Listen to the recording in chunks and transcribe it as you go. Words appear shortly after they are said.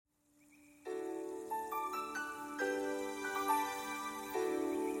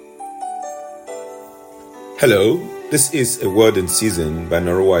Hello, this is A Word in Season by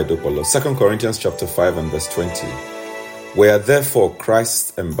Norowa Idopolo, 2 Corinthians chapter 5 and verse 20. We are therefore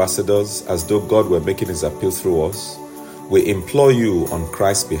Christ's ambassadors, as though God were making his appeal through us. We implore you on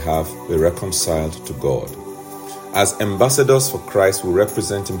Christ's behalf, be reconciled to God. As ambassadors for Christ, we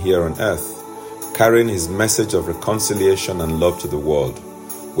represent him here on earth, carrying his message of reconciliation and love to the world.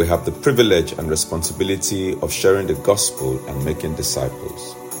 We have the privilege and responsibility of sharing the gospel and making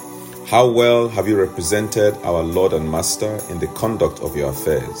disciples. How well have you represented our Lord and Master in the conduct of your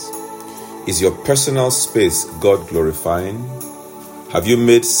affairs? Is your personal space God-glorifying? Have you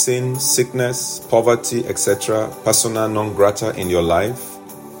made sin, sickness, poverty, etc. persona non grata in your life?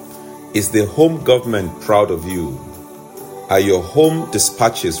 Is the home government proud of you? Are your home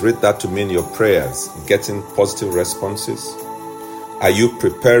dispatches, read that to mean your prayers, getting positive responses? Are you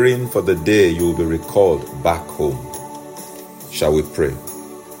preparing for the day you will be recalled back home? Shall we pray?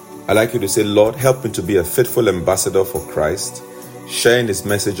 I'd like you to say, Lord, help me to be a faithful ambassador for Christ, sharing his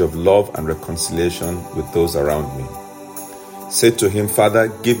message of love and reconciliation with those around me. Say to him, Father,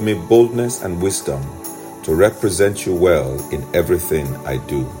 give me boldness and wisdom to represent you well in everything I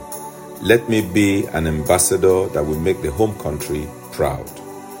do. Let me be an ambassador that will make the home country proud.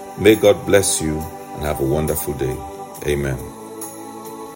 May God bless you and have a wonderful day. Amen.